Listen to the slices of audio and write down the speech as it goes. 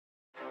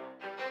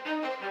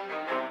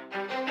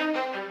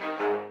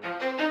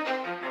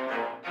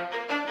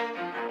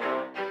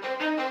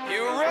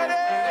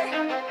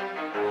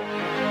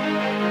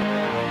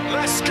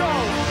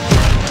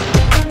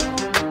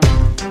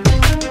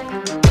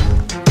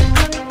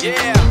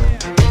Yeah.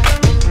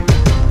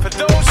 For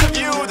those of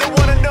you that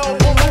wanna know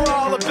what we're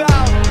all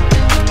about,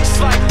 it's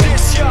like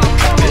this, y'all.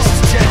 This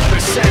is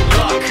 10%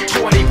 luck,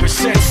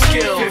 20%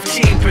 skill,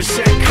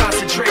 15%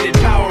 concentrated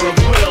power of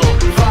will,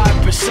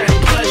 5%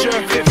 pleasure,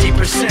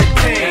 50%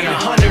 pain,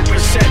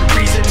 100%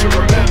 reason to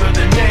remember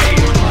the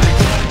name.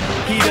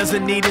 He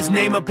doesn't need his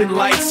name up in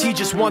lights, he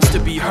just wants to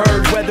be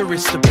heard, whether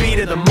it's the beat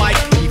or the mic.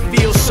 He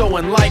feels so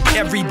unlike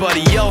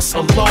everybody else,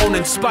 alone,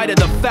 in spite of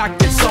the fact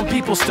that some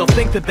people still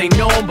think that they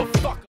know him, but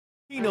fuck,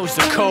 he knows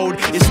the code.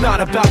 It's not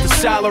about the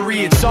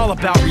salary, it's all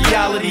about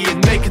reality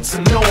and making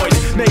some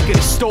noise, making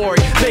a story,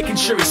 making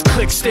sure his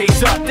click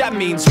stays up. That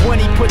means when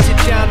he puts it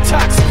down,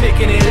 Tox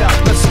picking it up.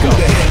 Let's go. Who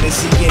the hell is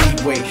he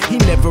anyway? He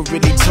never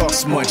really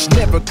talks much,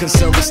 never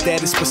concerned with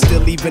status, but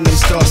still even him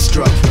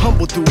starstruck.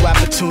 Humble through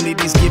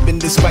opportunities given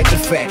despite the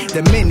fact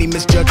that many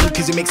misjudge him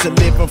cause he makes a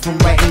living from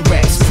writing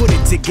raps. Put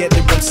it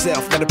together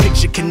himself, now the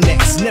picture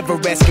connects, never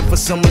asking for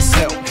someone's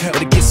help or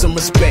to get some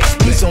respect.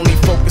 He's only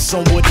focused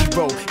on what he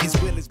wrote, his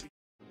will is...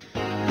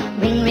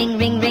 Ring, ring,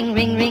 ring, ring,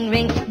 ring, ring,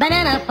 ring,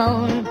 banana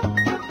phone.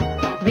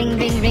 Ring,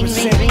 ring, ring,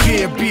 ring, ring.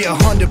 Gear, be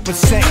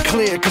 100%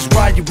 clear, cause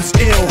Ryu was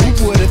ill.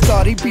 Who would've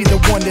thought he'd be the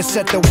one that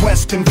set the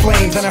West in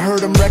flames? And I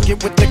heard him wreck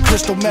it with the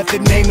crystal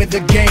method, name of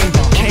the game.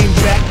 Came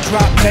back,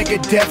 dropped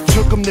Megadeth,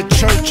 took him to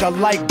church. I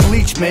like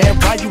Bleach, man.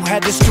 Ryu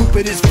had the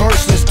stupidest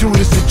verse, this dude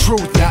is the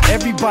truth. Now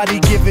everybody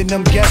giving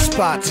them guest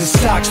spots and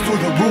stocks through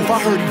the roof. I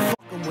heard he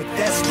fucking with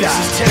that stock.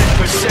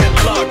 This is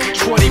 10% luck,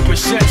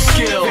 20%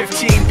 skill,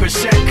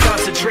 15%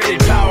 concentrated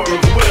power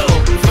of will,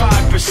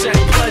 5%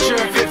 pleasure,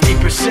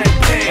 50%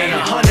 pain, and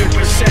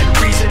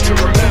 100% reason to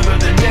remember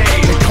the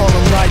name. They call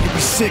him Ryu,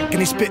 he's sick and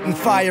he's spitting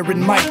fire.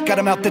 And Mike got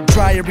him out the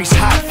dryer, he's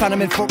hot. Found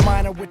him in Fort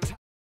Minor with...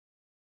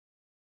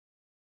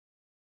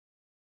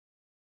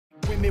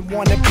 Women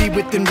wanna be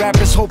within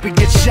rappers, hope he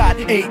gets shot.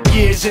 8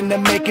 years in the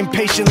making,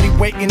 patiently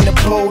waiting to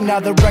blow. Now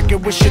the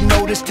record with your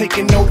notice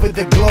taking over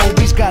the globe.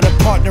 He's got a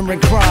partner in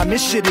crime,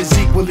 his shit is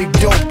equally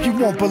dope. You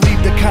won't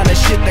believe the kind of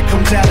shit that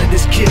comes out of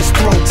this kid's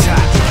throat.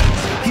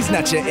 He's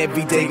not your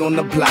everyday on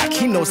the block.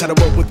 He knows how to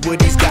work with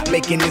what he's got,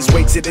 making his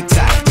way to the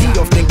top. He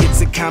often gets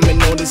a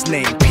comment on his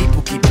name.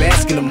 People keep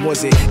asking him,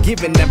 was it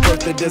given that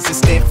birth or does it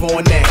stand for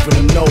an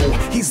acronym? No,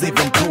 he's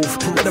living proof.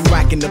 Let him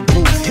rock in the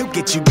booth. He'll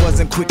get you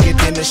buzzing quicker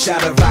than a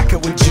shot of vodka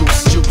with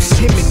juice.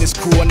 Him and his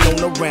crew are known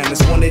around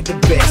as one of the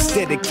best,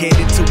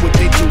 dedicated to what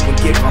they do and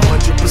give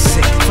 100%.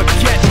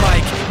 Forget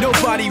Mike,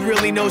 nobody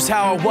really knows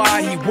how or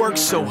why he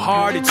works so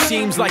hard. It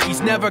seems like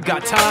he's never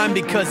got time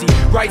because he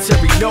writes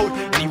every note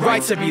and he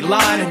writes every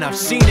line. And I've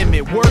seen him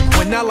at work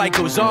when that light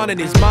goes on in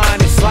his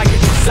mind. It's like a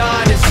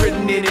design is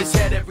written in his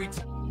head every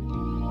time.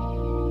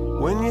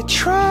 When you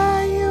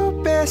try your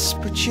best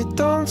but you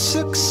don't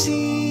succeed,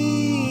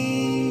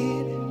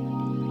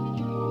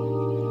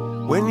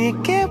 when you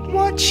get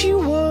what you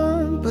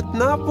want but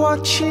not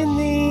what you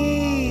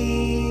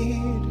need,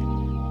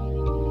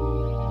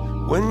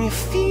 when you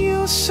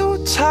feel so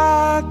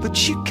tired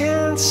but you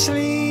can't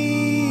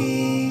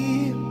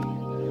sleep,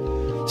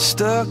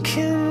 stuck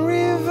in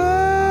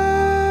reverse,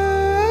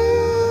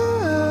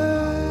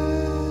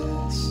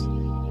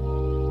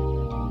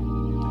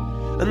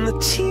 and the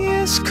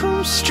tears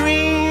come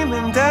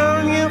streaming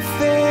down your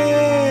face.